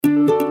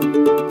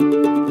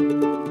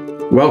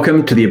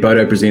Welcome to the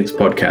Abodo Presents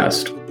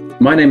podcast.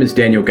 My name is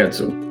Daniel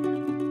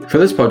Gudsell. For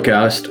this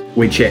podcast,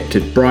 we chat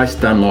to Bryce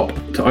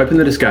Dunlop to open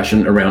the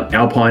discussion around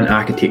alpine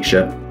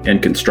architecture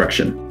and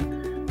construction.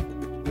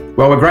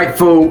 Well, we're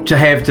grateful to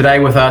have today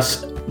with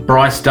us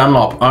Bryce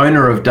Dunlop,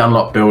 owner of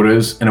Dunlop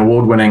Builders, an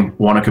award-winning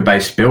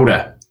Wanaka-based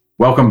builder.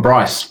 Welcome,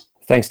 Bryce.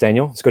 Thanks,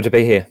 Daniel. It's good to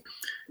be here.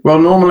 Well,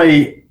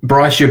 normally,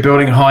 Bryce, you're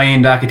building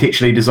high-end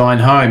architecturally designed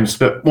homes,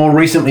 but more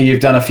recently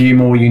you've done a few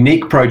more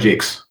unique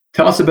projects.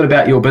 Tell us a bit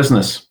about your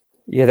business.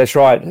 Yeah, that's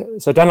right.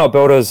 So Dunlop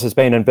Builders has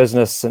been in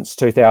business since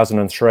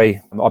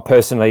 2003. I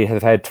personally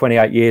have had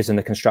 28 years in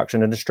the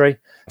construction industry,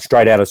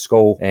 straight out of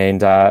school,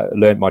 and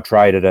learnt my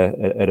trade at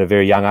a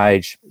very young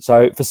age.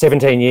 So for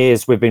 17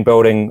 years, we've been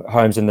building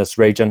homes in this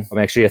region. I'm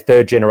actually a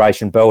third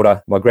generation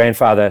builder. My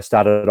grandfather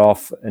started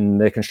off in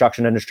the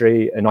construction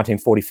industry in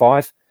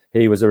 1945.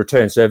 He was a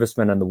returned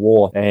serviceman in the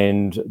war,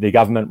 and the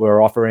government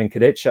were offering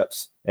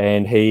cadetships,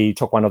 and he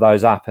took one of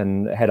those up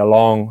and had a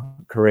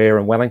long career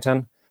in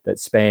Wellington that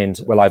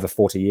spanned well over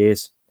 40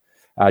 years.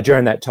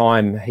 During that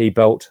time, he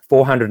built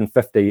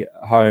 450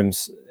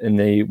 homes in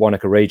the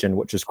Wanaka region,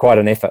 which is quite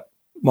an effort.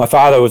 My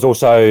father was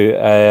also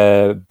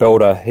a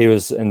builder. He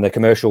was in the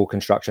commercial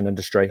construction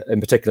industry, in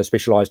particular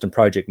specialised in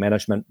project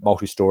management,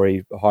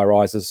 multi-storey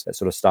high-rises, that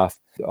sort of stuff.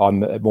 I'm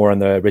more in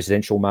the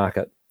residential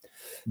market.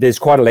 There's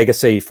quite a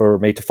legacy for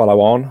me to follow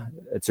on.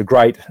 It's a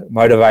great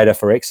motivator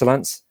for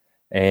excellence,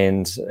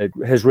 and it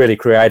has really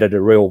created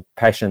a real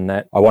passion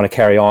that I want to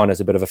carry on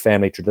as a bit of a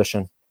family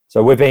tradition.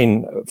 So we've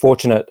been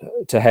fortunate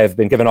to have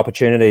been given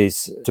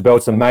opportunities to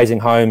build some amazing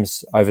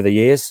homes over the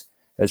years.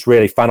 It's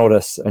really funneled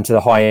us into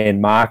the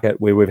high-end market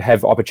where we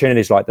have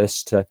opportunities like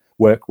this to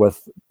work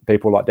with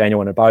people like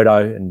Daniel and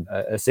Abodo and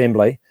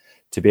Assembly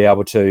to be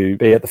able to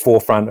be at the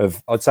forefront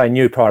of, I'd say,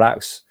 new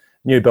products,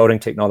 new building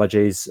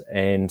technologies,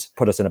 and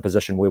put us in a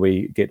position where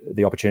we get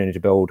the opportunity to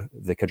build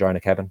the Cardrona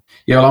cabin.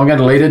 Yeah, well, I'm going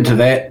to lead into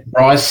that.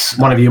 Bryce,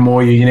 one of your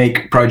more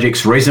unique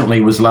projects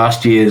recently was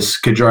last year's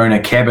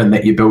Cardrona cabin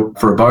that you built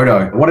for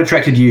Abodo. What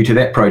attracted you to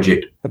that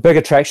project? A big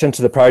attraction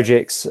to the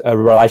projects are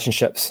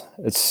relationships.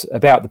 It's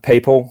about the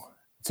people,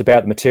 it's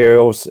about the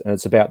materials, and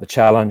it's about the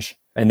challenge.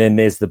 And then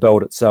there's the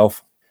build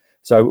itself.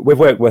 So we've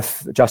worked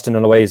with Justin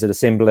and Louise at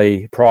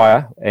Assembly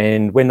prior,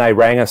 and when they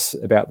rang us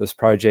about this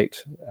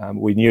project,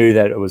 we knew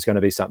that it was going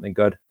to be something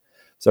good.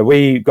 So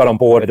we got on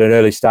board at an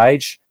early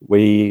stage.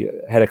 We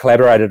had a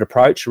collaborated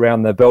approach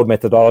around the build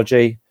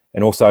methodology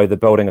and also the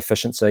building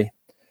efficiency,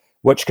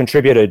 which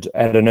contributed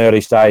at an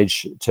early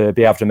stage to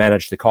be able to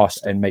manage the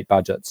cost and meet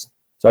budgets.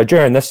 So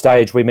during this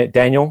stage, we met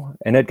Daniel,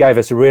 and it gave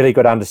us a really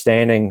good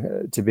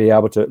understanding to be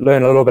able to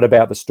learn a little bit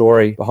about the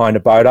story behind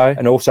Abodo,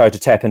 and also to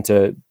tap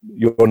into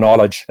your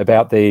knowledge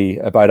about the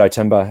Abodo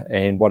timber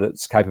and what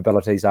its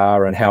capabilities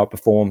are and how it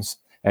performs,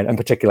 and in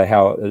particular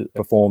how it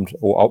performed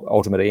or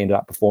ultimately ended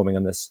up performing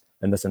in this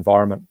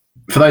environment.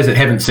 For those that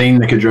haven't seen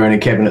the Cardrona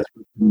cabinet,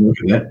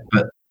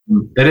 but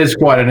it is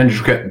quite an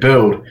intricate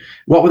build.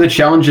 What were the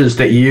challenges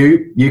that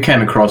you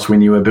came across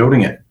when you were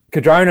building it?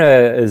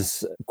 Cardrona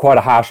is quite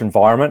a harsh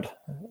environment.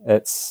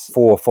 It's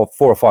 400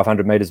 or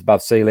 500 metres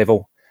above sea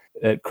level.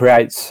 It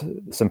creates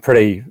some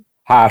pretty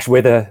harsh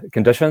weather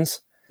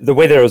conditions. The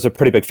weather is a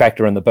pretty big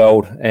factor in the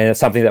build, and it's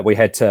something that we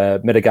had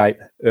to mitigate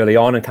early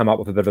on and come up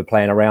with a bit of a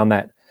plan around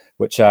that,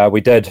 which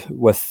we did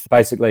with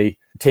basically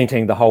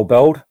tenting the whole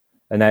build,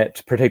 and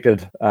that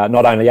protected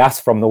not only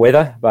us from the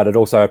weather, but it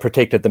also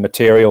protected the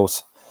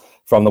materials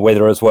from the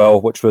weather as well,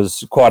 which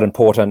was quite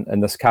important in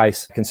this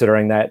case,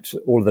 considering that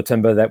all of the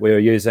timber that we were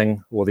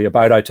using, or the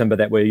Abodo timber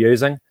that we were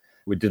using,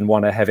 we didn't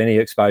want to have any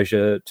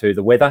exposure to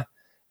the weather,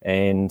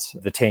 and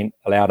the tent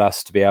allowed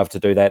us to be able to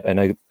do that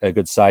in a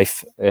good,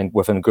 safe and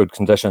within good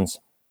conditions.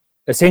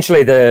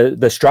 Essentially,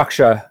 the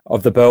structure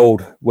of the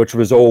build, which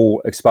was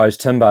all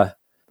exposed timber,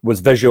 was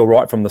visual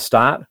right from the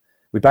start.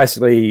 We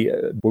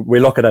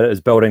look at it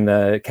as building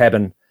the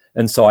cabin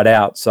inside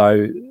out.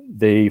 So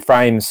the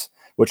frames,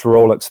 which were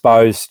all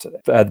exposed,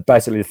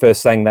 basically the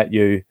first thing that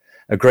you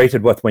are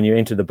greeted with when you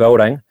enter the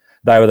building,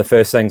 they were the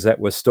first things that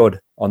were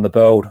stood on the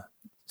build.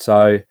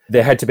 So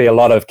there had to be a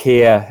lot of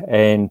care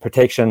and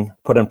protection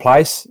put in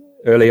place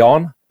early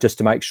on, just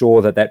to make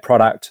sure that that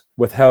product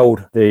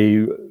withheld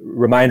the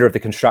remainder of the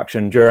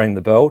construction during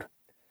the build.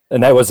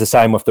 And that was the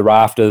same with the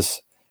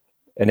rafters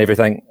and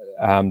everything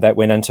that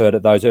went into it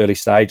at those early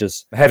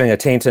stages. Having a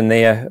tent in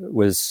there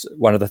was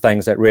one of the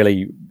things that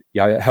really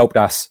helped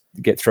us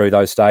get through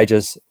those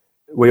stages.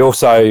 We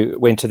also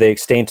went to the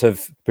extent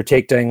of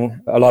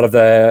protecting a lot of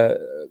the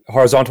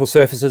horizontal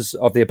surfaces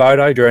of the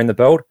Abodo during the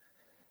build.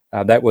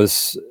 That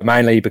was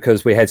mainly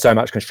because we had so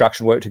much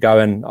construction work to go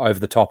in over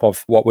the top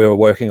of what we were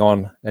working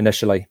on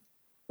initially.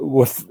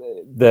 With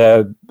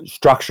the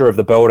structure of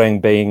the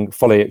building being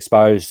fully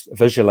exposed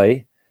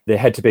visually, there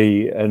had to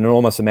be an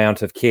enormous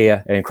amount of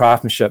care and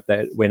craftsmanship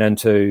that went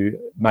into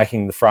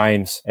making the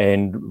frames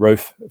and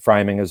roof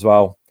framing as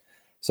well.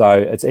 So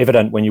it's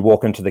evident when you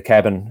walk into the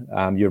cabin,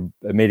 you're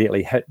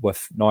immediately hit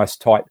with nice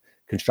tight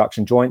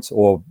construction joints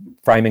or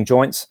framing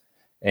joints,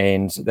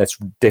 and that's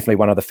definitely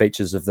one of the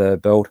features of the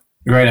build.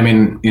 Great. I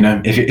mean,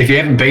 if you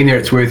haven't been there,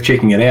 it's worth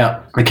checking it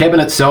out. The cabin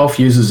itself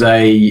uses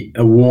a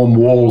warm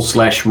wall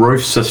 /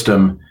 roof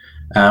system,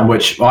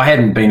 which I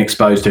hadn't been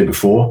exposed to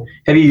before.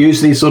 Have you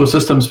used these sort of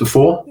systems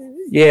before?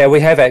 Yeah, we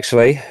have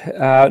actually.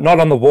 Not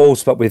on the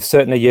walls, but we've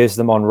certainly used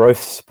them on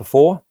roofs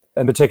before.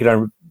 In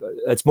particular,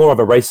 it's more of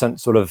a recent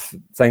sort of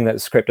thing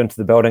that's crept into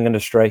the building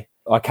industry.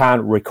 I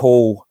can't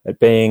recall it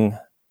being...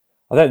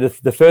 I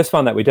think the first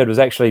one that we did was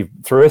actually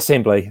through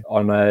assembly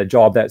on a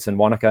job that's in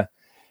Wanaka,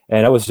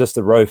 and it was just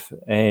the roof.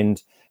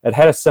 And it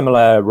had a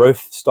similar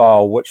roof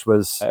style, which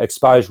was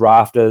exposed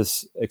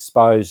rafters,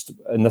 exposed,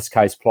 in this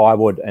case,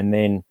 plywood, and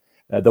then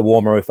the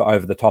warm roof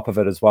over the top of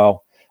it as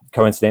well.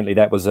 Coincidentally,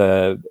 that was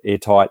a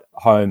airtight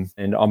home,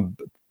 and I'm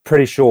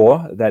pretty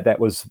sure that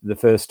was the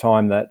first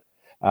time that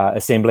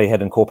Assembly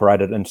had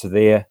incorporated into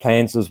their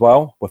plans as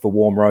well with a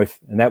warm roof,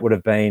 and that would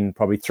have been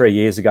probably 3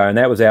 years ago, and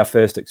that was our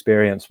first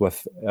experience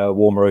with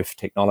warm roof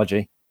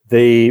technology.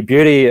 The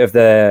beauty of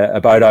the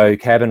Obodo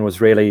cabin was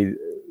really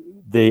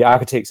the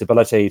architect's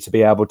ability to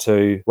be able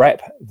to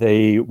wrap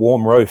the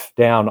warm roof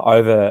down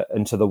over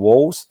into the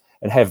walls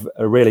and have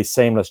a really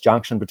seamless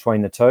junction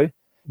between the two.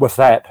 With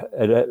that,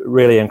 it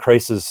really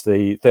increases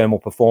the thermal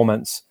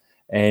performance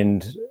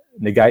and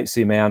negates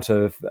the amount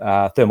of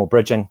thermal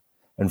bridging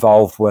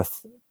involved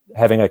with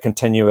having a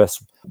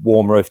continuous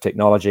warm roof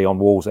technology on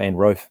walls and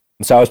roof.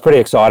 So it was pretty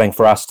exciting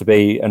for us to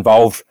be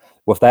involved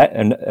with that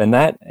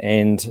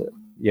and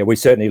yeah, we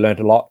certainly learned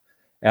a lot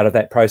out of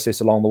that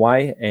process along the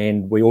way,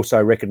 and we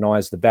also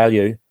recognise the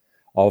value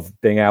of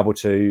being able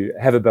to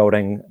have a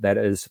building that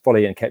is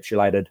fully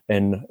encapsulated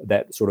in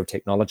that sort of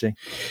technology.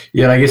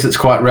 Yeah, and I guess it's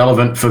quite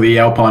relevant for the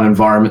alpine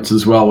environments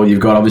as well, where you've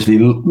got obviously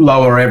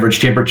lower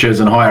average temperatures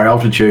and higher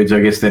altitudes.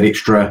 I guess that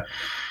extra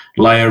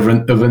layer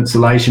of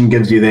insulation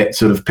gives you that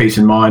sort of peace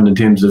of mind in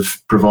terms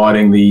of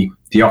providing the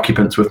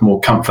occupants with more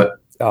comfort.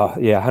 Oh,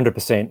 yeah,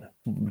 100%.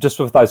 Just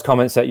with those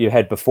comments that you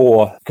had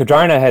before,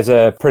 Cardrona has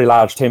a pretty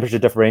large temperature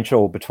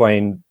differential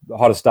between the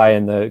hottest day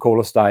and the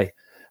coolest day.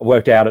 It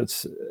worked out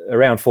it's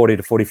around 40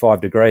 to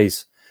 45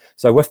 degrees.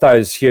 So with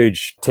those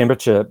huge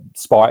temperature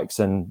spikes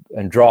and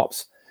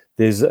drops,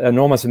 there's an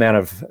enormous amount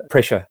of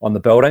pressure on the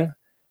building.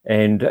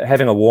 And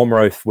having a warm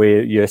roof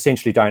where you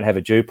essentially don't have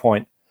a dew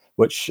point,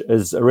 which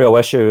is a real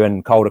issue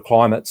in colder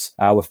climates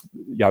with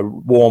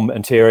warm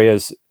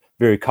interiors,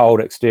 very cold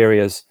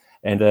exteriors,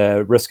 and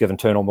a risk of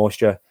internal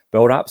moisture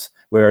build-ups,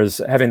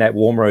 whereas having that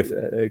warm roof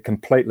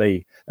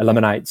completely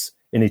eliminates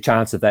any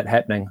chance of that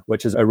happening,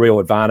 which is a real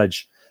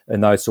advantage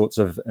in those sorts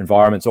of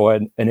environments, or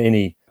in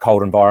any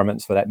cold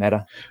environments for that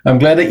matter. I'm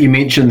glad that you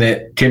mentioned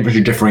that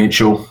temperature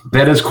differential.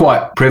 That is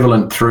quite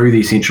prevalent through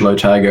the Central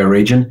Otago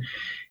region.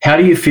 How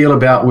do you feel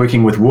about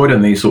working with wood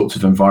in these sorts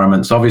of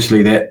environments?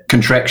 Obviously, that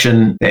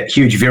contraction, that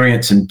huge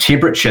variance in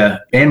temperature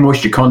and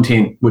moisture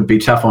content would be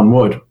tough on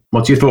wood.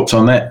 What's your thoughts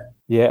on that?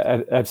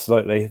 Yeah,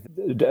 absolutely.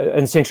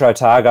 In Central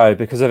Otago,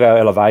 because of our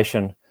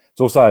elevation,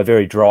 it's also a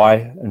very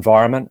dry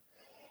environment.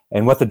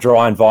 And with the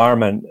dry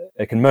environment,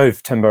 it can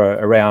move timber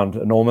around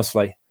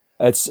enormously.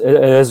 It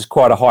is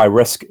quite a high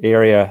risk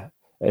area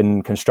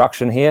in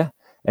construction here.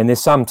 And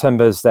there's some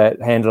timbers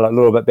that handle it a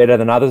little bit better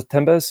than other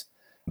timbers.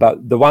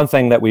 But the one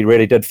thing that we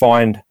really did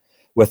find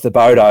with the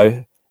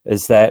Obodo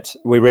is that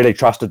we really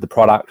trusted the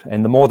product.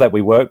 And the more that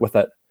we worked with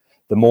it,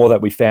 the more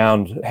that we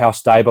found how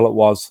stable it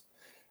was.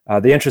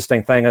 The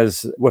interesting thing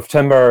is with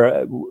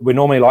timber, we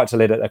normally like to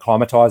let it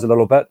acclimatise a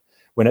little bit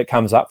when it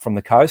comes up from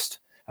the coast.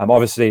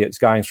 Obviously, it's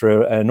going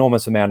through an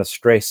enormous amount of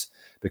stress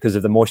because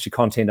of the moisture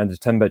content in the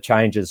timber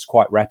changes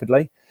quite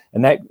rapidly.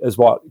 And that is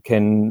what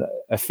can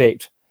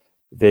affect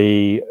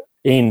the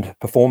end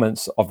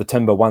performance of the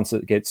timber once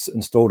it gets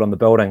installed on the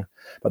building.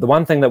 But the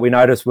one thing that we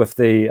noticed with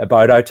the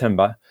Obodo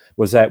timber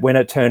was that when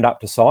it turned up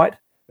to site,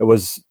 it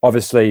was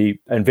obviously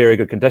in very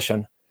good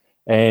condition.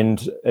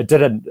 And it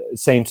didn't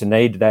seem to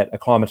need that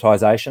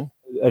acclimatisation.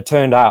 It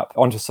turned up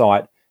onto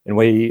site and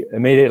we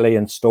immediately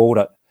installed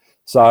it.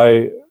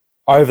 So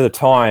over the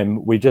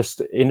time, we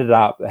just ended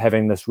up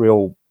having this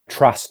real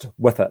trust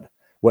with it,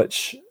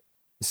 which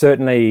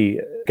certainly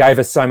gave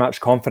us so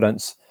much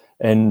confidence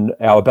in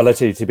our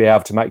ability to be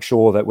able to make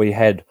sure that we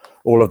had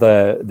all of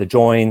the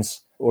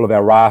joins, all of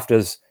our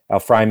rafters, our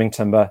framing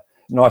timber,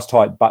 nice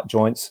tight butt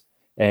joints,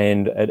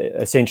 and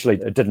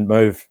it didn't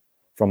move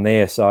from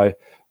there. So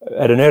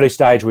at an early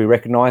stage, we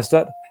recognised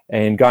it,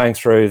 and going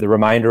through the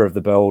remainder of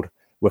the build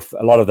with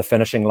a lot of the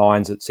finishing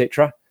lines,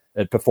 etc.,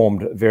 it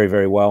performed very,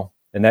 very well.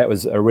 And that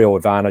was a real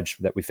advantage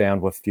that we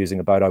found with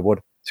using Obodo wood.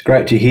 It's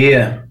great to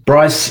hear.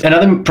 Bryce,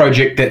 another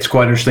project that's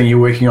quite interesting you're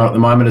working on at the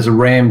moment is a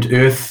rammed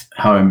earth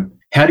home.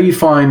 How do you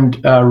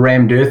find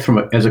rammed earth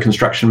as a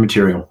construction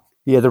material?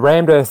 Yeah, the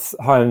rammed earth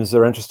homes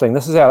are interesting.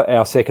 This is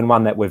our second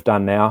one that we've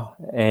done now.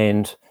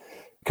 And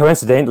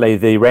coincidentally,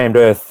 the rammed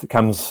earth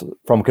comes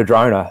from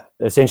Cardrona,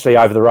 essentially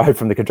over the road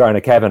from the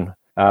Cardrona cabin,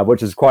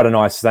 which is quite a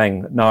nice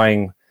thing,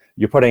 knowing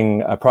you're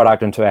putting a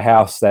product into a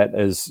house that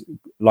is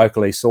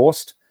locally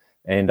sourced.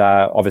 And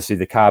obviously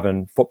the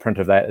carbon footprint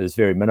of that is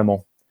very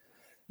minimal.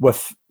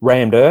 With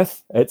rammed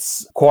earth,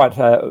 it's quite,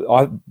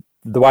 the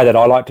way that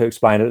I like to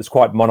explain it, it's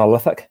quite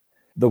monolithic.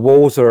 The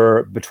walls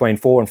are between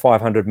 400 and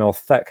 500 mil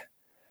thick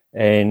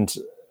and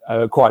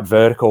quite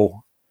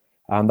vertical.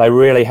 They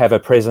really have a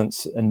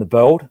presence in the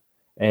build,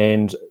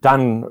 and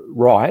done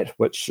right,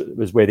 which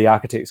is where the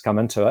architects come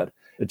into it,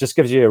 it just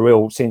gives you a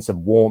real sense of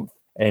warmth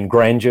and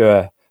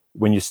grandeur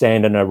when you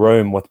stand in a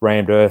room with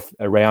rammed earth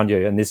around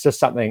you. And there's just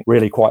something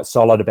really quite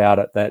solid about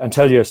it that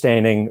until you're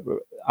standing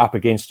up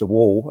against a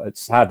wall,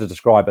 it's hard to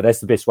describe, but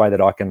that's the best way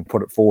that I can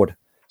put it forward.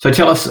 So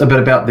tell us a bit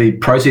about the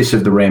process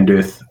of the rammed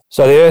earth.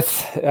 So the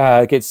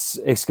earth gets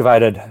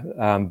excavated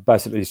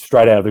basically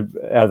straight out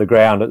of the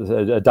ground.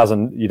 It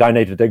doesn't. You don't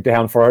need to dig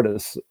down for it.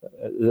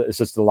 It's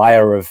just a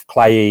layer of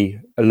clayey,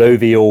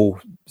 alluvial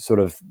sort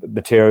of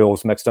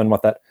materials mixed in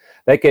with it.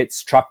 That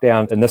gets trucked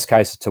down, in this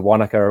case, to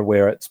Wanaka,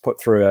 where it's put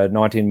through a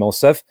 19mm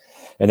sieve,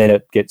 and then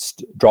it gets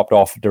dropped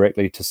off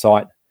directly to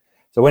site.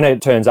 So when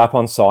it turns up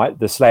on site,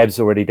 the slab's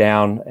already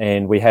down,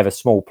 and we have a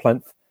small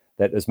plinth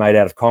that is made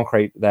out of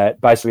concrete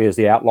that basically is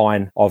the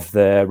outline of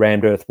the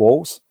rammed earth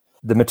walls.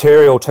 The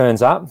material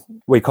turns up.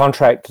 We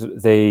contract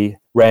the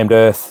rammed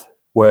earth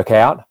work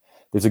out.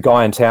 There's a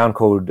guy in town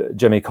called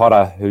Jimmy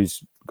Cotter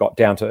who's got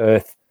down to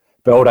earth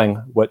building,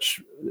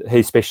 which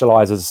he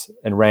specialises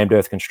in rammed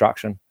earth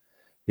construction.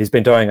 He's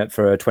been doing it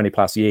for 20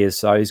 plus years,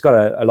 so he's got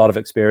a lot of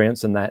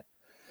experience in that.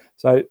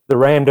 So the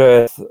rammed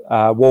earth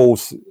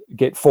walls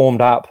get formed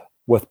up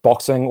with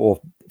boxing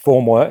or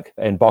formwork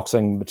and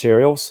boxing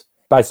materials,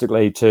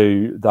 basically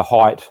to the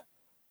height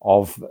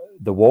of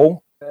the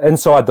wall.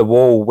 Inside the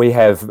wall, we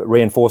have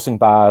reinforcing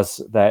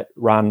bars that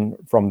run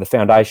from the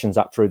foundations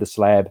up through the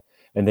slab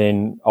and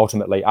then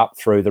ultimately up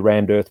through the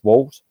rammed earth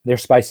walls. They're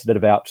spaced at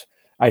about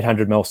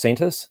 800 mil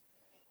centres.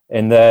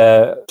 And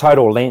the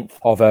total length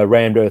of a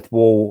rammed earth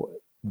wall,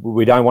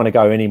 we don't want to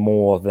go any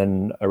more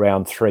than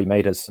around 3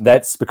 metres.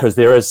 That's because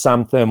there is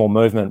some thermal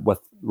movement with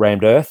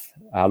rammed earth,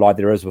 like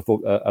there is with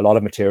a lot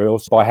of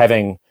materials. By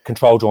having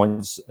control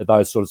joints at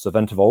those sorts of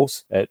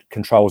intervals, it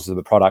controls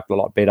the product a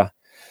lot better.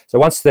 So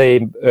once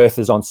the earth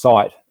is on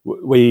site,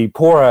 we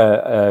pour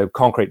a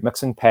concrete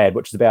mixing pad,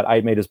 which is about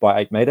 8 metres by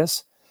 8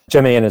 metres.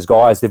 Jimmy and his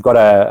guys, they've got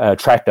a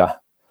tractor,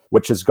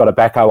 which has got a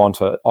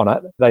backhoe on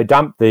it. They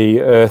dump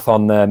the earth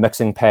on the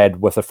mixing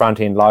pad with a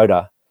front-end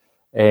loader,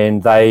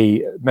 and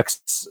they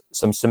mix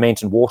some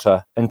cement and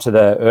water into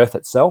the earth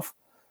itself.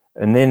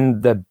 And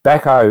then the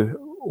backhoe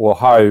or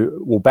hoe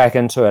will back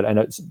into it and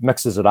it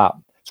mixes it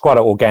up. It's quite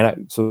an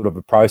organic sort of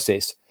a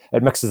process.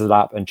 It mixes it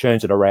up and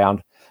churns it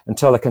around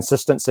until the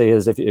consistency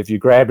is, if you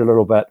grabbed a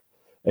little bit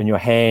in your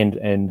hand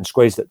and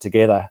squeezed it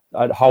together,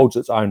 it holds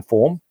its own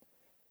form.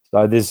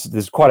 So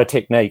there's quite a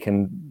technique,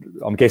 and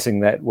I'm guessing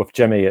that with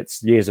Jimmy,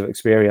 it's years of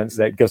experience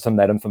that gives him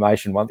that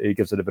information once he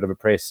gives it a bit of a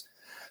press.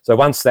 So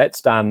once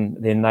that's done,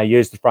 then they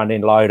use the front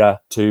end loader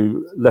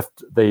to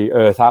lift the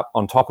earth up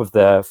on top of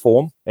the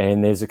form.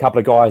 And there's a couple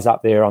of guys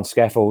up there on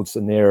scaffolds,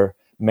 and they're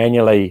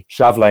manually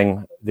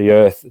shoveling the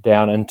earth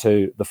down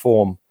into the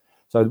form.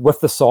 So with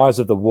the size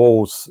of the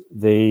walls,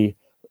 the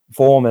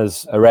form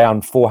is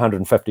around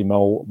 450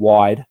 mil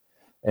wide,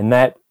 and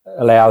that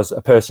allows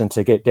a person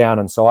to get down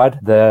inside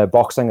the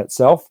boxing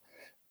itself.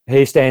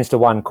 He stands to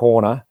one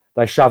corner,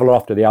 they shovel it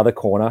off to the other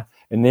corner,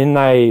 and then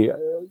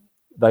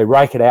they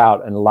rake it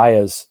out in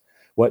layers,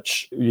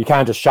 which you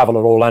can't just shovel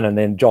it all in and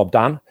then job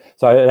done.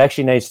 So it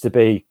actually needs to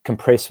be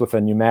compressed with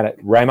a pneumatic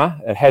rammer.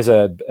 It has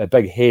a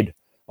big head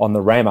on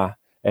the rammer,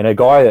 and a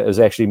guy is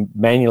actually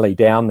manually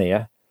down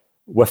there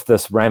with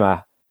this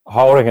rammer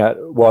holding it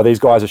while these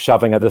guys are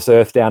shoveling this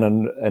earth down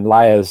in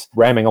layers,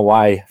 ramming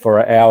away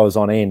for hours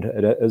on end.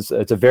 It's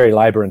a very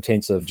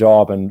labour-intensive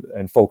job,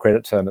 and full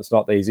credit to him. It's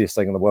not the easiest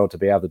thing in the world to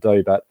be able to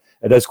do, but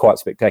it is quite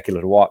spectacular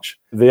to watch.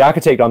 The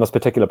architect on this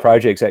particular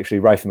project is actually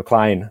Rafe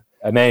McLean.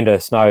 Amanda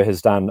Snow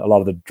has done a lot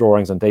of the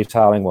drawings and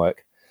detailing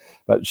work,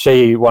 but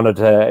she wanted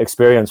to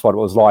experience what it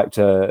was like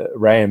to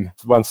ram.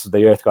 Once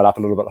the earth got up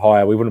a little bit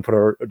higher, we wouldn't put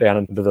her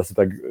down into this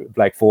big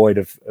black void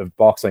of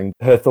boxing.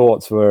 Her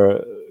thoughts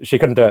were she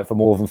couldn't do it for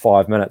more than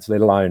 5 minutes, let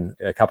alone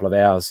a couple of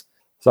hours.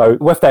 So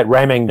with that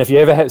ramming, if you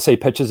ever see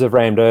pictures of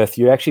rammed earth,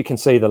 you actually can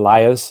see the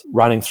layers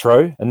running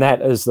through, and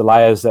that is the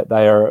layers that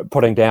they are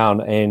putting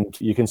down. And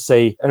you can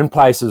see in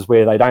places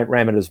where they don't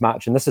ram it as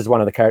much, and this is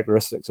one of the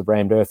characteristics of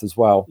rammed earth as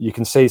well, you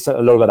can see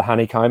a little bit of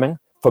honeycombing.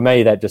 For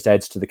me, that just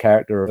adds to the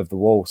character of the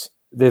walls.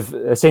 They've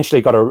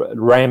essentially got to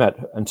ram it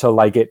until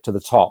they get to the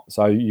top.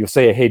 So you'll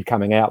see a head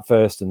coming out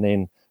first, and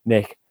then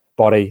neck,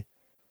 body,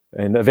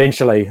 and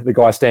eventually the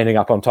guy standing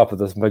up on top of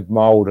this big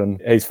mould,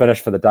 and he's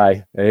finished for the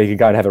day. He can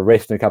go and have a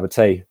rest and a cup of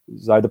tea.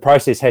 So the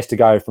process has to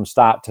go from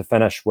start to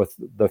finish, with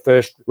the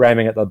first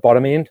ramming at the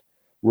bottom end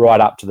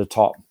right up to the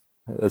top.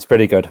 It's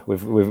pretty good.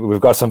 We've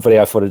got some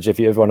video footage if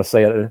you ever want to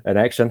see it in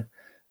action.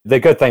 The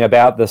good thing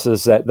about this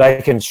is that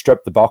they can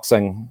strip the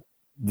boxing.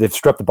 They've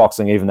stripped the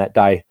boxing even that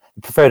day.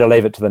 They prefer to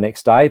leave it to the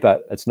next day,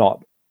 but it's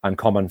not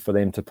uncommon for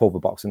them to pull the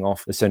boxing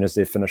off as soon as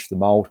they've finished the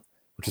mould,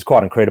 which is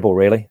quite incredible,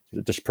 really.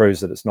 It just proves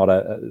that it's not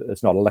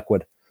a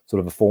liquid sort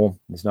of a form.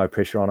 There's no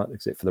pressure on it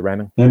except for the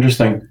ramming.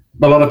 Interesting.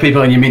 A lot of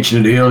people, and you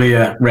mentioned it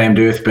earlier, rammed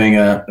earth being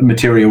a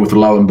material with a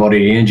low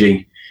embodied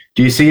energy.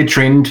 Do you see a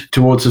trend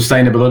towards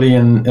sustainability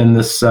in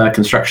this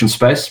construction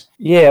space?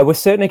 Yeah, we're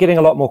certainly getting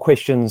a lot more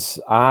questions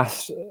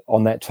asked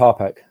on that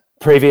topic.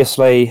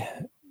 Previously,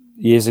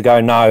 years ago,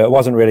 no, it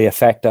wasn't really a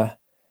factor,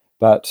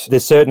 but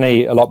there's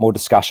certainly a lot more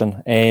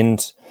discussion.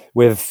 And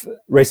we've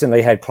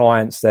recently had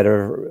clients that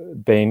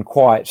have been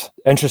quite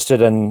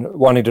interested in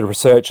wanting to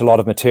research a lot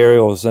of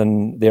materials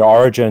and their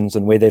origins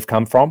and where they've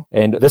come from.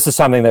 And this is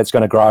something that's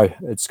going to grow.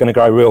 It's going to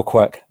grow real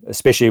quick,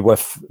 especially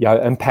with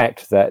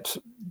impact that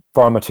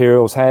foreign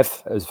materials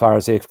have as far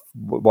as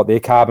what their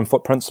carbon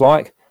footprint's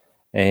like.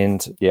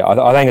 And yeah,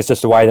 I think it's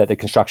just a way that the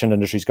construction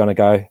industry is going to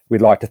go.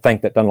 We'd like to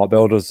think that Dunlop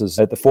Builders is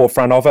at the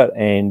forefront of it,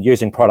 and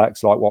using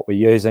products like what we're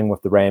using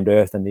with the rammed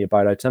earth and the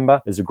Obodo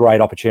timber is a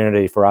great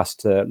opportunity for us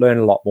to learn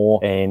a lot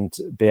more and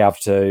be able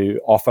to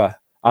offer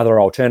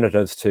other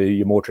alternatives to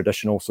your more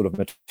traditional sort of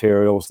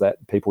materials that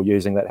people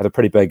using that have a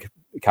pretty big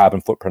carbon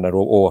footprint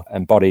or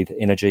embodied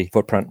energy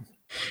footprint.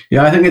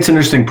 Yeah, I think it's an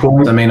interesting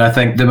point. I mean, I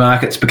think the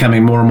market's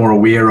becoming more and more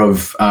aware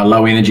of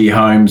low energy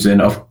homes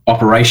and of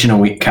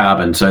operational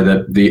carbon, so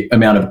the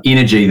amount of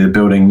energy the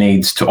building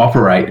needs to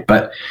operate.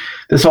 But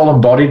this whole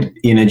embodied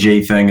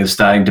energy thing is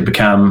starting to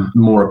become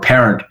more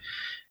apparent.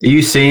 Are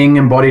you seeing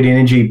embodied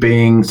energy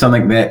being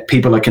something that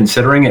people are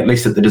considering, at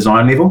least at the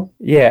design level?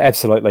 Yeah,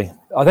 absolutely.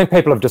 I think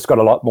people have just got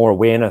a lot more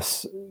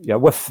awareness,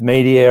 with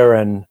media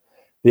and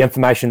the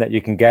information that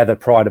you can gather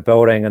prior to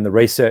building and the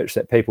research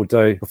that people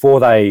do before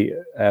they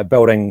are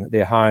building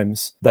their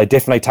homes. They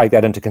definitely take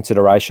that into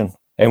consideration.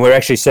 And we're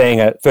actually seeing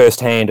it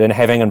firsthand and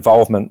having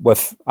involvement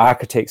with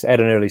architects at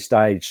an early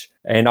stage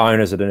and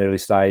owners at an early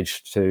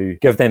stage to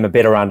give them a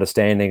better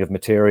understanding of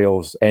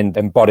materials and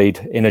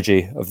embodied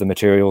energy of the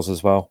materials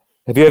as well.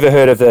 Have you ever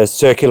heard of the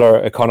circular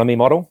economy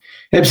model?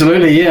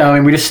 Absolutely, yeah. I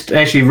mean, we just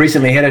actually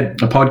recently had a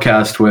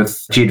podcast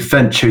with Jed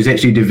Finch, who's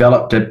actually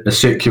developed a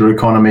circular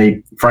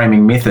economy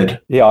framing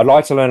method. Yeah, I'd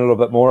like to learn a little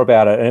bit more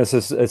about it. And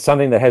it's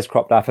something that has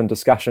cropped up in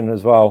discussion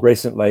as well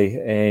recently.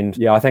 And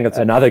yeah, I think it's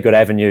another good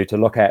avenue to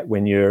look at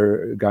when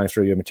you're going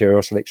through your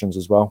material selections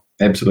as well.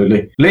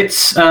 Absolutely.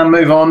 Let's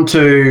move on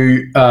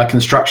to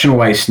construction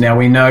waste. Now,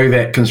 we know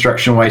that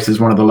construction waste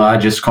is one of the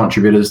largest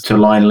contributors to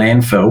line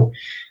landfill.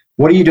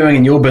 What are you doing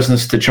in your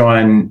business to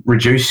try and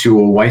reduce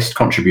your waste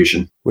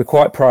contribution? We're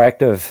quite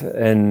proactive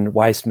in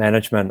waste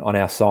management on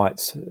our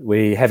sites.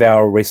 We have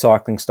our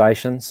recycling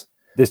stations.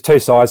 There's two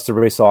sides to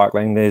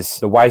recycling. There's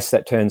the waste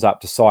that turns up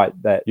to site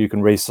that you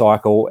can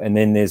recycle, and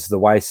then there's the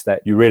waste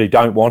that you really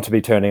don't want to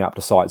be turning up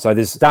to site. So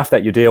there's stuff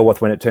that you deal with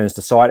when it turns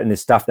to site, and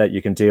there's stuff that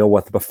you can deal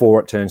with before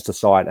it turns to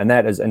site, and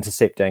that is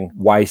intercepting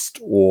waste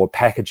or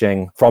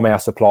packaging from our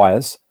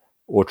suppliers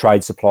or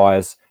trade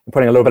suppliers and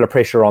putting a little bit of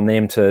pressure on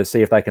them to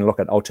see if they can look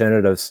at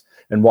alternatives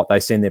in what they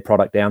send their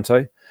product down to.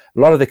 A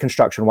lot of the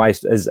construction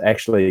waste is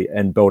actually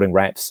in building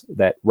wraps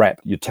that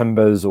wrap your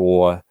timbers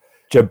or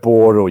jib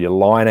board or your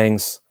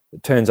linings.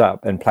 It turns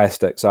up in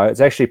plastic. So it's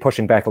actually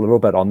pushing back a little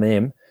bit on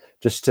them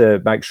just to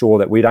make sure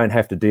that we don't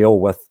have to deal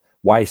with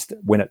waste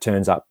when it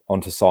turns up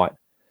onto site.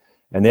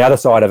 And the other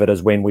side of it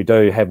is when we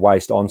do have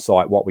waste on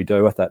site, what we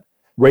do with it.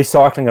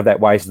 Recycling of that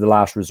waste is the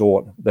last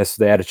resort. That's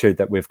the attitude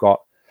that we've got.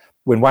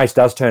 When waste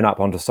does turn up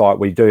onto site,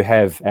 we do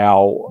have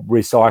our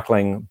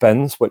recycling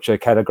bins, which are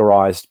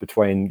categorized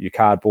between your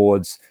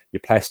cardboards,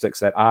 your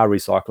plastics that are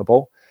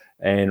recyclable,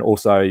 and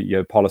also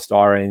your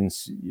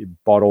polystyrenes, your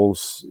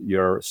bottles,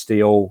 your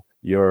steel,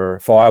 your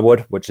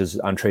firewood, which is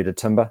untreated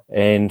timber.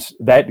 And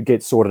that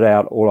gets sorted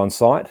out all on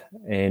site,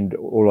 and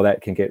all of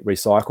that can get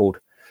recycled.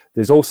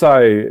 There's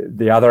also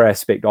the other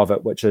aspect of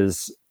it, which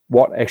is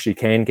what actually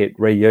can get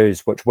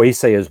reused, which we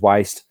see as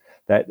waste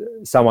that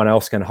someone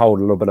else can hold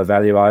a little bit of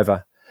value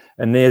over.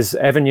 And there's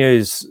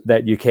avenues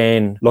that you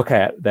can look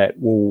at that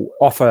will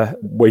offer,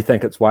 we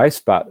think it's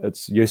waste, but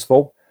it's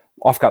useful.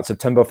 Offcuts of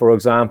timber, for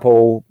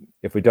example,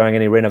 if we're doing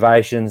any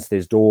renovations,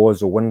 there's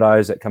doors or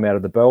windows that come out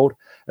of the build,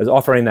 is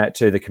offering that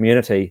to the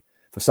community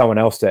for someone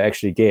else to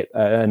actually get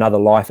another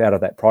life out of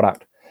that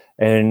product.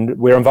 And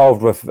we're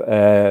involved with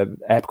an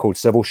app called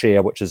Civil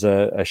Share, which is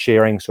a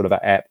sharing sort of an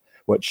app,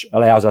 which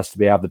allows us to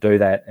be able to do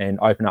that and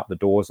open up the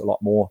doors a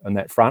lot more in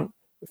that front.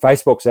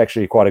 Facebook's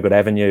actually quite a good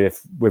avenue.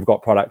 If we've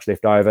got products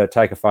left over,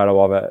 take a photo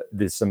of it.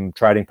 There's some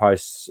trading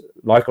posts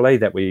locally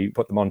that we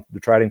put them on the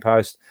trading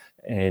post,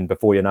 and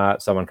before you know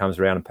it, someone comes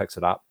around and picks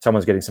it up.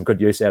 Someone's getting some good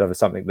use out of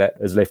something that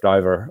is left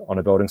over on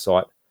a building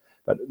site.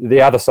 But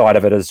the other side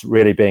of it is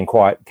really being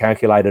quite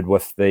calculated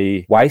with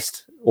the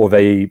waste or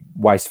the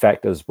waste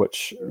factors,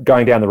 which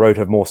going down the route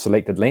of more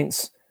selected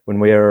lengths when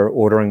we're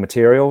ordering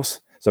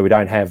materials, so we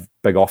don't have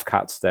big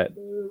offcuts that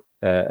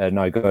are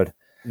no good.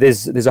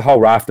 There's a whole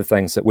raft of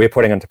things that we're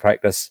putting into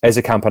practice as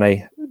a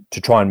company to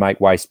try and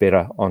make waste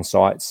better on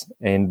sites.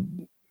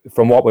 And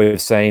from what we've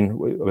seen,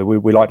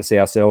 we like to see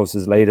ourselves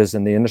as leaders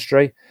in the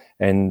industry,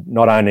 and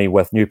not only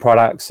with new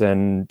products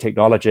and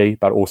technology,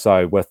 but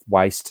also with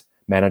waste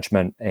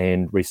management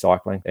and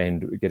recycling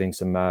and getting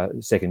some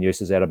second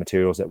uses out of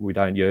materials that we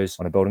don't use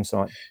on a building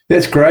site.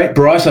 That's great,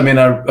 Bryce. I mean,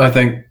 I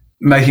think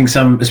making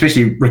some,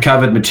 especially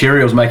recovered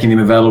materials, making them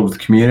available to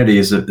the community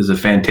is a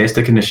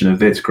fantastic initiative.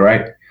 That's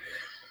great.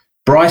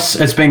 Bryce,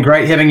 it's been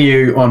great having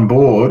you on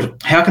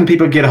board. How can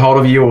people get a hold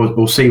of you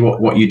or see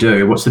what you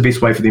do? What's the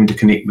best way for them to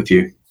connect with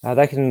you?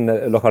 They can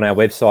look on our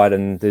website,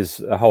 and there's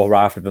a whole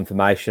raft of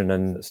information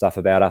and stuff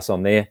about us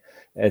on there.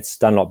 It's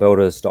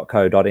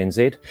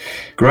dunlopbuilders.co.nz.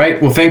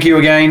 Great. Well, thank you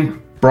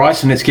again,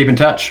 Bryce, and let's keep in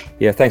touch.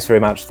 Yeah, thanks very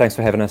much. Thanks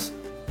for having us.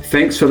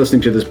 Thanks for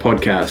listening to this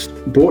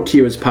podcast, brought to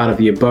you as part of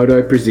the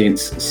Abodo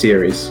Presents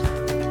series.